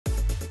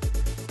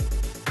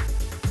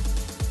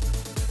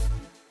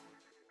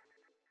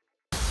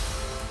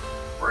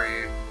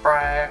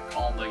Brack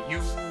on the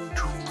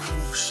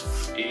YouTubes.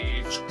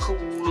 It's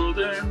cooler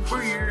than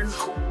being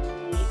cool.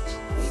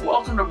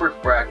 Welcome to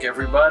Brick Brack,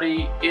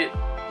 everybody. We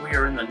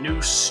are in the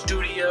new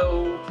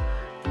studio,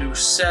 new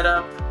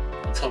setup.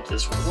 Let's hope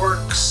this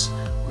works.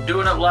 We're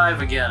doing it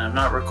live again. I'm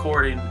not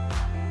recording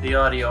the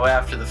audio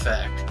after the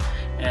fact.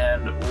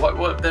 And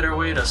what better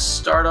way to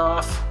start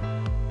off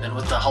than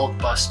with the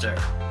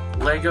Hulkbuster?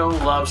 Lego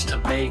loves to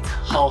make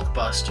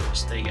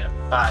Hulkbusters. They got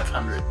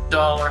 $500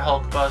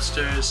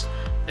 Hulkbusters,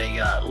 they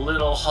got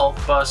little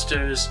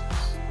Hulkbusters,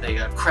 they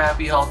got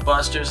crappy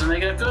Hulkbusters, and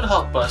they got good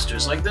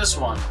Hulkbusters like this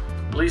one.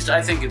 At least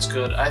I think it's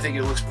good. I think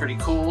it looks pretty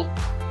cool.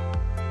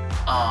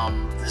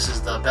 This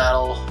is the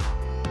Battle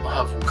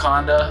of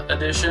Wakanda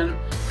edition.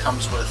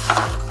 Comes with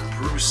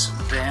Bruce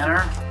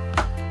Banner,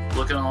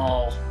 looking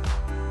all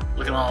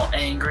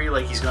angry,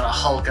 like he's gonna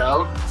Hulk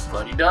out,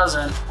 but he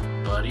doesn't.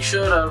 But he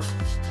should have.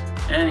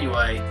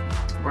 Anyway,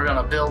 we're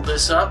gonna build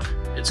this up.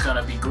 It's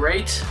gonna be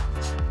great.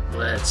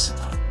 Let's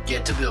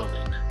get to building.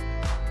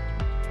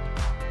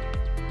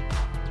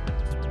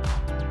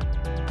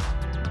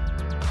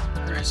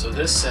 Alright, so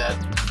this set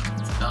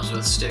comes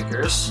with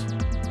stickers.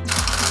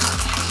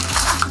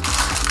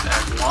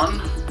 Bag 1,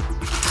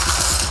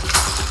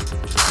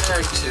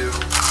 bag 2,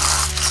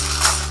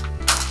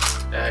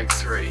 bag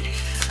 3.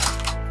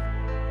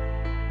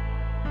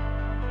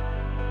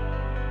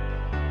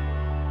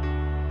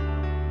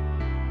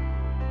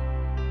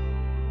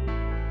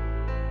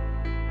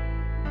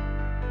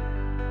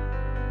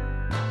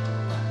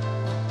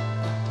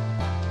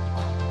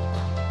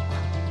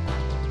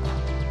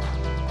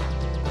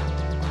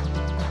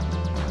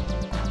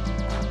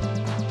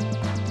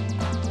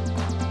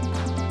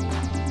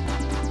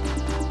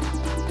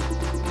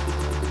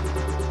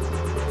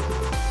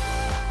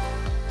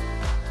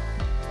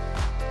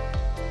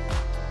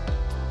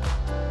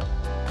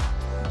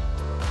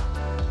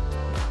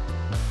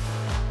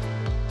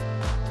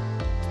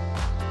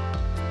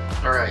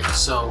 Alright,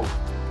 so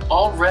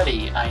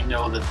already I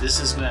know that this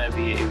is going to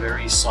be a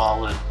very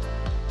solid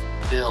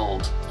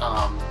build.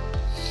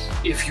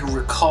 If you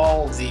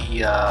recall the,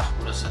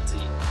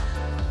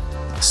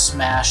 the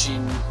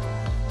smashing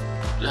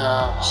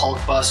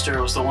Hulkbuster,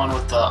 it was the one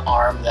with the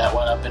arm that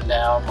went up and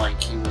down like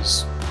he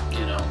was,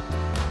 you know,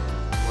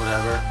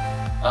 whatever.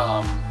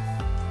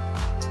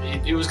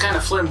 It was kind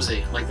of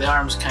flimsy, like the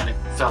arms kind of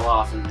fell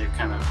off and they're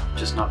kind of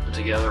just not put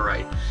together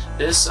right.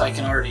 This, I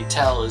can already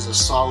tell, is a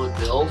solid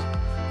build.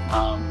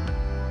 I'm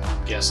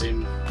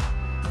guessing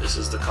this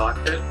is the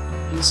cockpit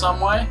in some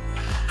way.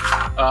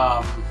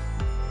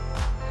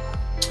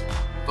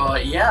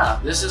 But yeah,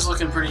 this is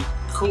looking pretty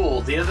cool.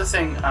 The other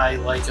thing I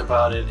like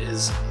about it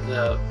is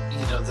the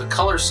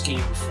color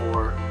scheme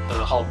for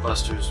the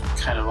Hulkbuster is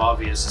kind of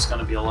obvious. It's going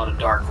to be a lot of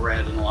dark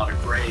red and a lot of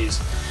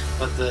grays,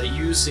 but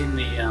using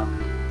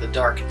the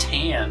dark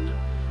tan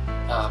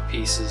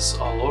pieces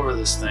all over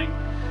this thing,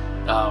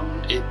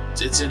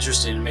 it's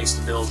interesting. It makes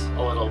the build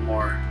a little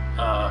more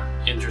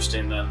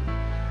interesting than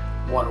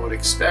one would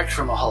expect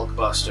from a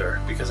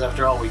Hulkbuster, because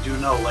after all, we do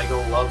know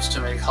Lego loves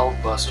to make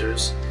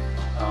Hulkbusters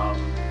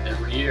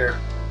every year,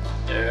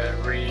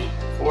 every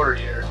quarter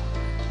year.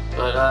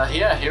 But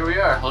yeah, here we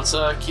are. Let's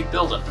keep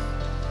building.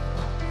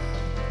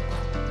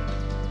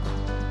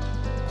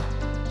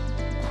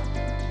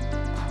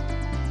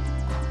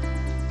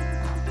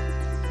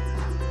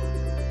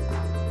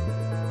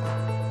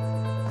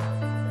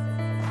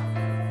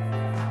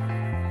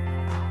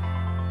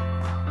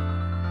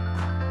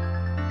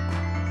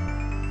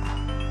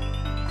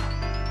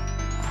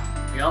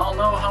 Y'all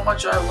know how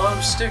much I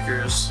love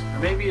stickers, or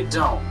maybe you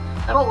don't.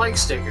 I don't like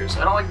stickers.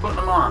 I don't like putting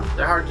them on.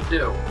 They're hard to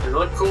do. They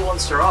look cool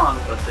once they're on,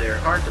 but they're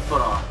hard to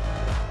put on.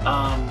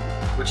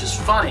 Which is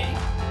funny,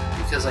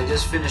 because I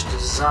just finished a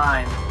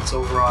design that's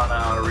over on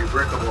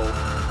Rebrickable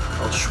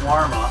called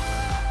Shawarma,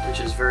 which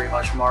is very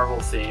much Marvel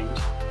themed.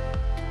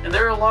 And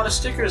there are a lot of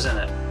stickers in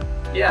it.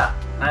 Yeah,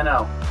 I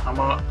know.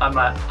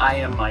 I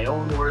am my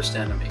own worst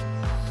enemy.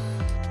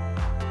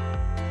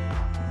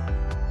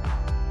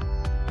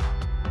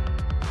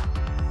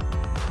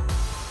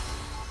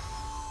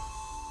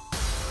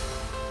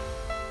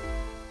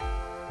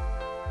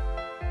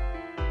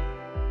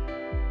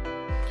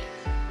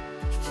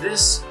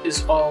 This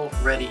is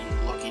already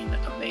looking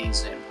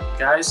amazing.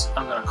 Guys,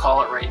 I'm gonna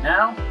call it right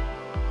now.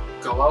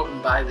 Go out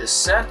and buy this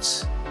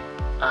set.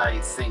 I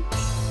think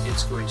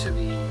it's going to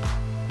be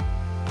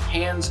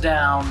hands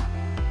down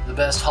the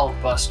best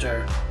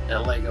Hulkbuster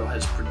that Lego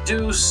has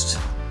produced.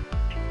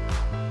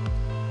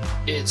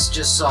 It's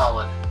just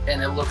solid,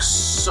 and it looks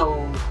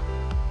so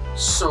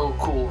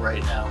cool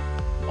right now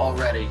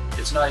already.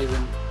 It's not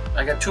even,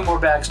 I got 2 more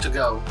bags to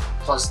go,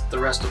 plus the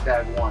rest of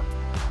bag 1,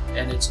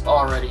 and it's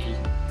already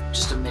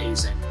just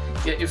amazing.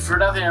 If for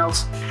nothing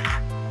else,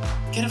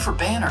 get it for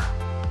Banner.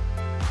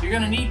 You're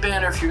gonna need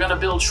Banner if you're gonna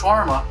build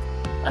Shawarma.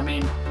 I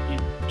mean, you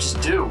just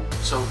do.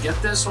 So get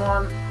this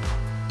one,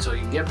 so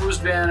you can get Bruce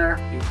Banner,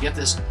 you can get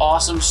this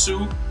awesome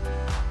suit,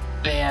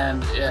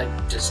 and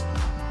just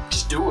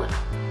do it.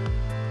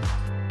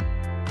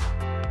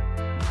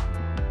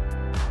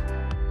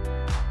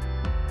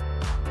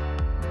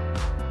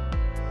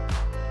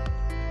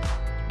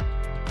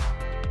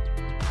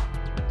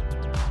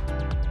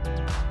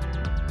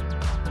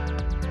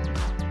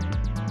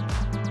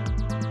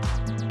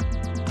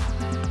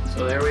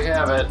 So there we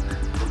have it,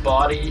 the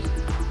body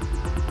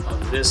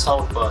of this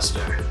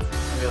Hulkbuster.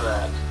 Look at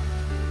that.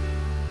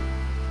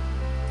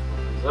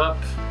 Opens up,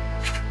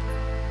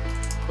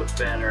 put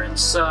Banner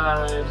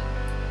inside.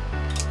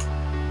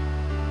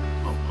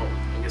 Oh,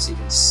 I guess he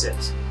can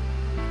sit.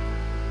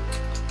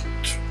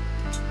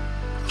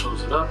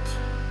 Close it up.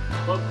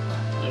 Oh,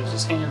 there's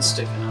his hand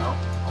sticking out.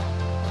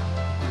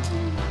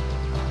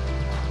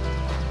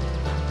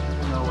 I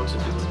don't know what to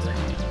do with the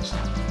hands.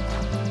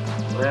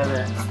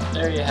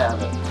 There you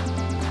have it.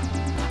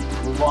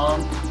 Move on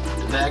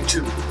to bag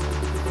 2.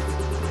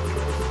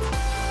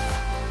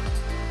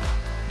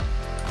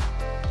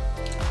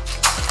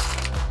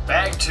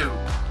 Bag 2.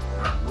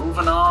 We're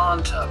moving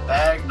on to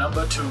bag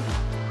number 2.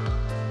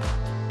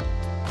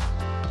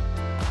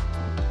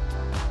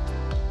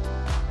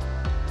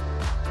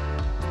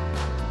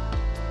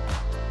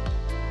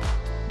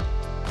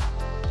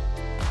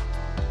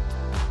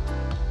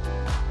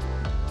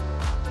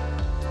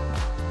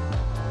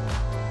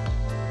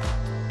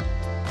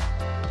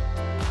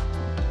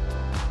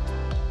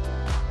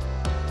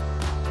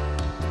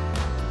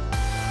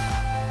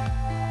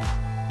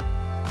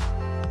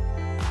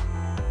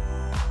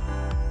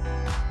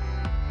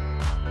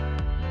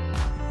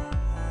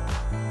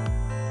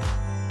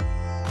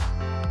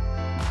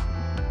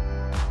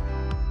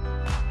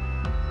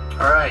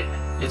 Alright,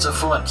 it's a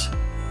foot.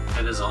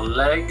 It is a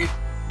leg.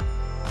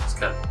 It's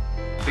got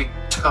big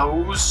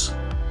toes.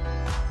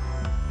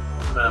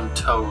 Look at them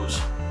toes.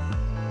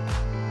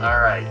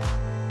 Alright,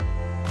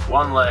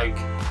 one leg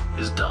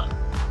is done.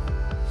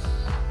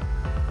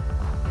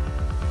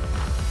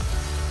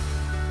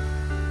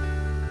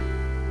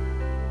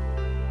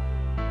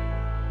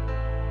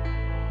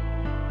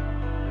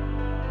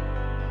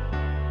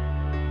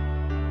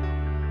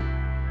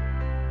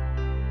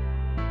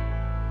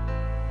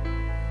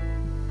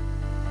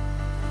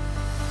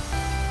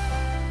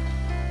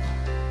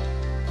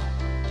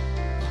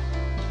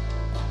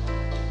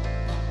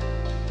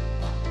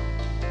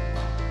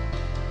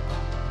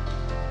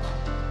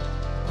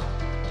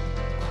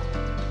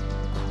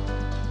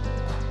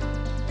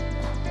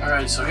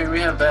 Alright, so here we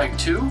have bag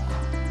 2.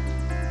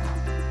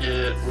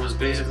 It was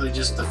basically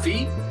just the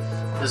feet.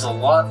 There's a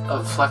lot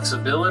of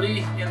flexibility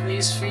in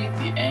these feet.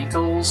 The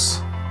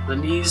ankles, the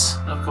knees,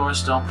 of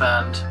course, don't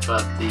bend,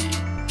 but the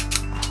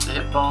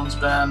hip bones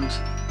bend,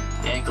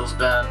 the ankles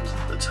bend,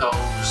 the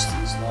toes,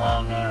 these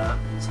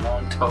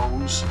long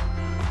toes.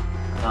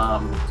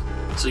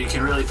 So you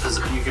can really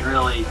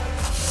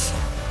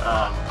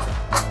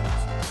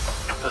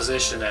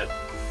position it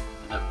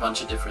in a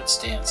bunch of different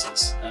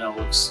stances. I know it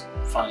looks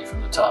funny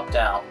from the top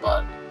down,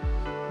 but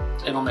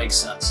it'll make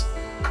sense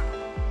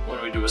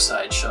when we do a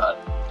side shot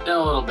in a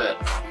little bit.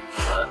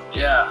 But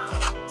yeah,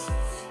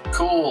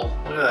 cool.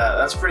 Look at that.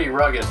 That's pretty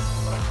rugged,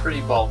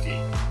 pretty bulky.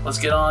 Let's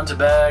get on to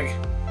bag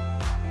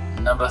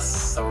number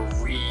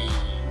 3.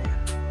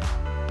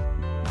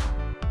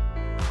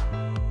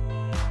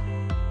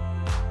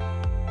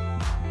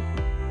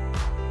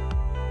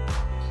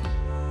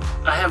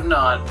 I have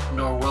not,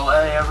 nor will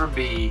I ever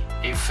be,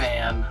 a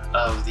fan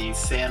of the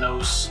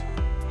Thanos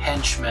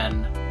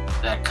henchmen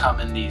that come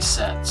in these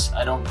sets.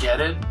 I don't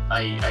get it.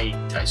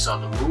 I saw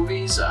the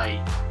movies. They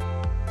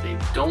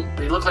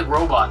look like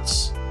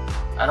robots.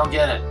 I don't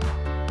get it.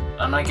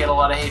 I might get a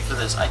lot of hate for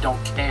this. I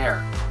don't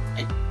care.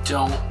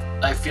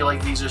 I feel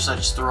like these are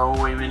such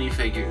throwaway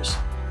minifigures.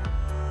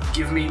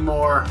 Give me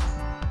more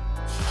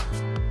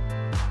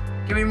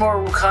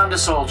Wakanda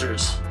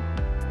soldiers.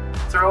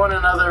 Throw in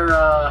another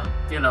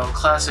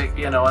classic,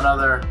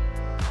 another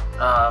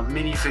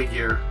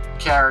minifigure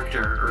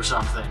character or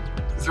something.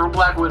 Throw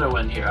Black Widow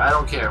in here, I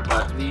don't care,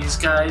 but these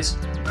guys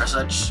are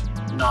such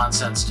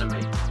nonsense to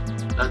me.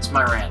 That's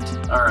my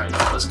rant. Alright,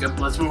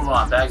 let's move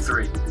on. Bag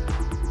 3.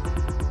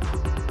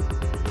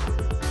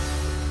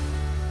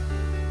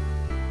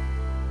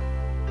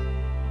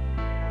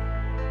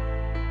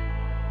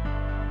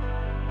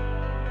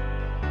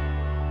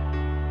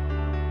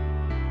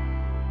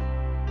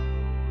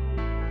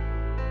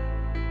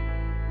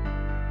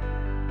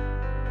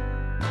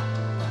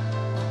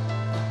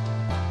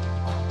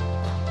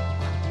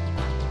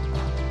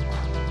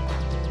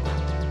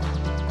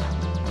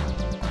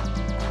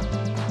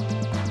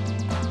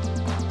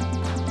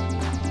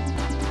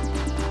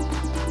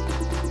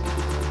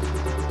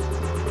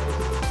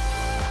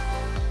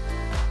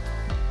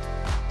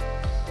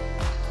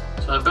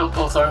 So I built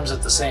both arms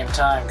at the same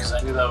time because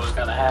I knew that was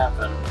going to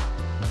happen.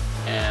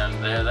 And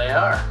there they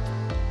are.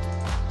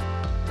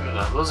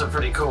 Those are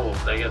pretty cool.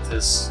 They get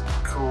this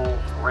cool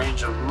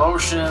range of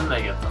motion.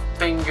 They get the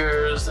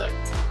fingers that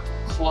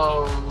can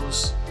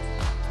close.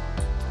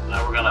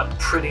 Now we're going to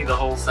pretty the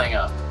whole thing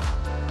up.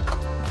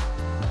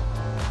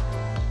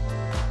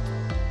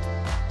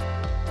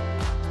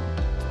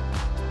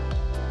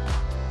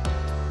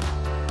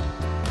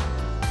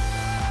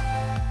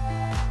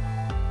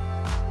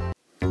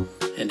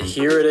 And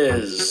here it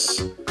is,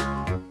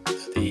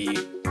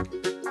 the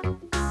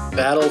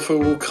Battle for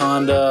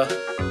Wakanda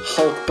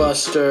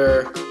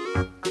Hulkbuster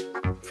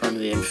from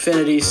the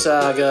Infinity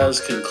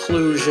Saga's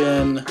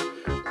conclusion.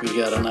 We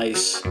got a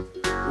nice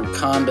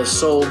Wakanda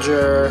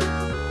soldier.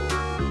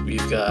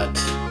 We've got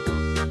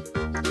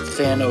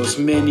Thanos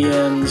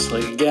minions.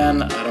 Like,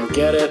 again, I don't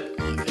get it.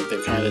 I think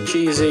they're kind of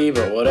cheesy,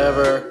 but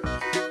whatever.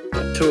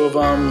 Got 2 of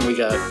them. We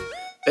got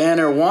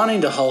Banner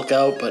wanting to Hulk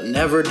out, but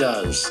never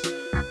does.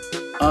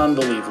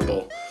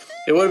 Unbelievable.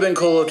 It would have been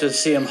cooler to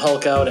see him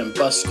Hulk out and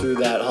bust through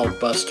that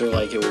Hulkbuster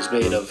like it was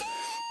made of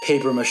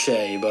paper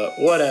mache, but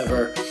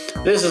whatever.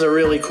 This is a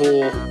really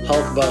cool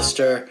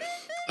Hulkbuster.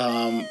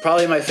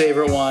 Probably my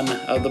favorite one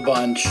of the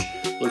bunch.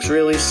 Looks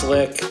really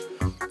slick.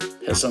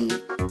 Has some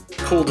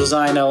cool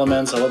design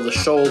elements. I love the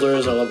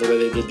shoulders. I love the way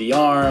they did the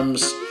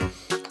arms.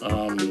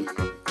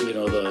 You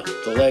know,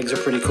 the legs are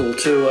pretty cool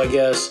too, I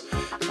guess.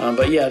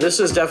 But yeah, this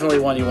is definitely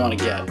one you want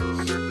to get.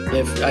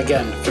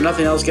 Again, for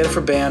nothing else, get it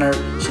for Banner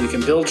so you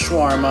can build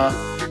shawarma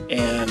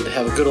and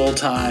have a good old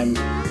time.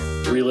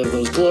 Relive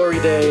those glory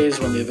days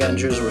when the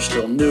Avengers were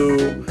still new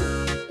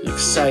and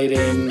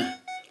exciting.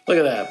 Look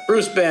at that,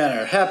 Bruce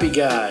Banner, happy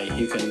guy.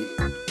 You can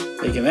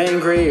make him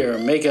angry or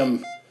make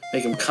him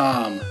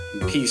calm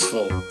and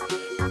peaceful.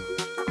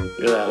 Look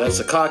at that, that's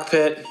the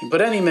cockpit. You can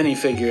put any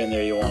minifigure in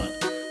there you want.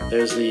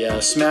 There's the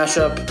Smash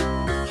Up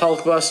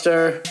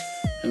Hulkbuster,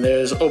 and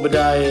there's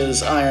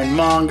Obadiah's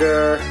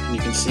Ironmonger, and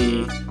you can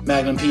see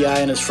Magnum PI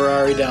and his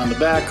Ferrari down the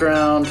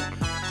background.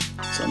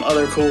 Some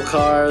other cool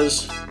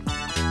cars.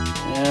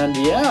 And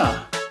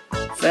yeah,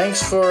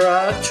 thanks for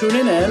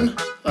tuning in.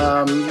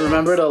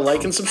 Remember to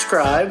like and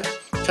subscribe.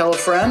 Tell a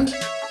friend,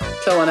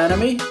 tell an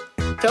enemy,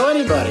 tell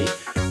anybody.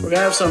 We're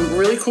gonna have some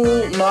really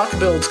cool mock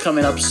builds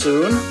coming up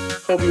soon.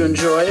 Hope you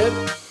enjoy it.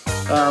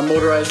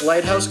 Motorized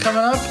lighthouse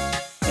coming up.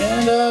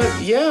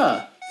 And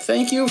yeah,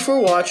 thank you for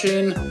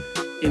watching.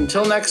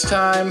 Until next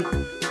time,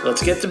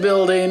 let's get to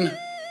building.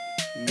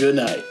 Good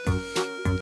night.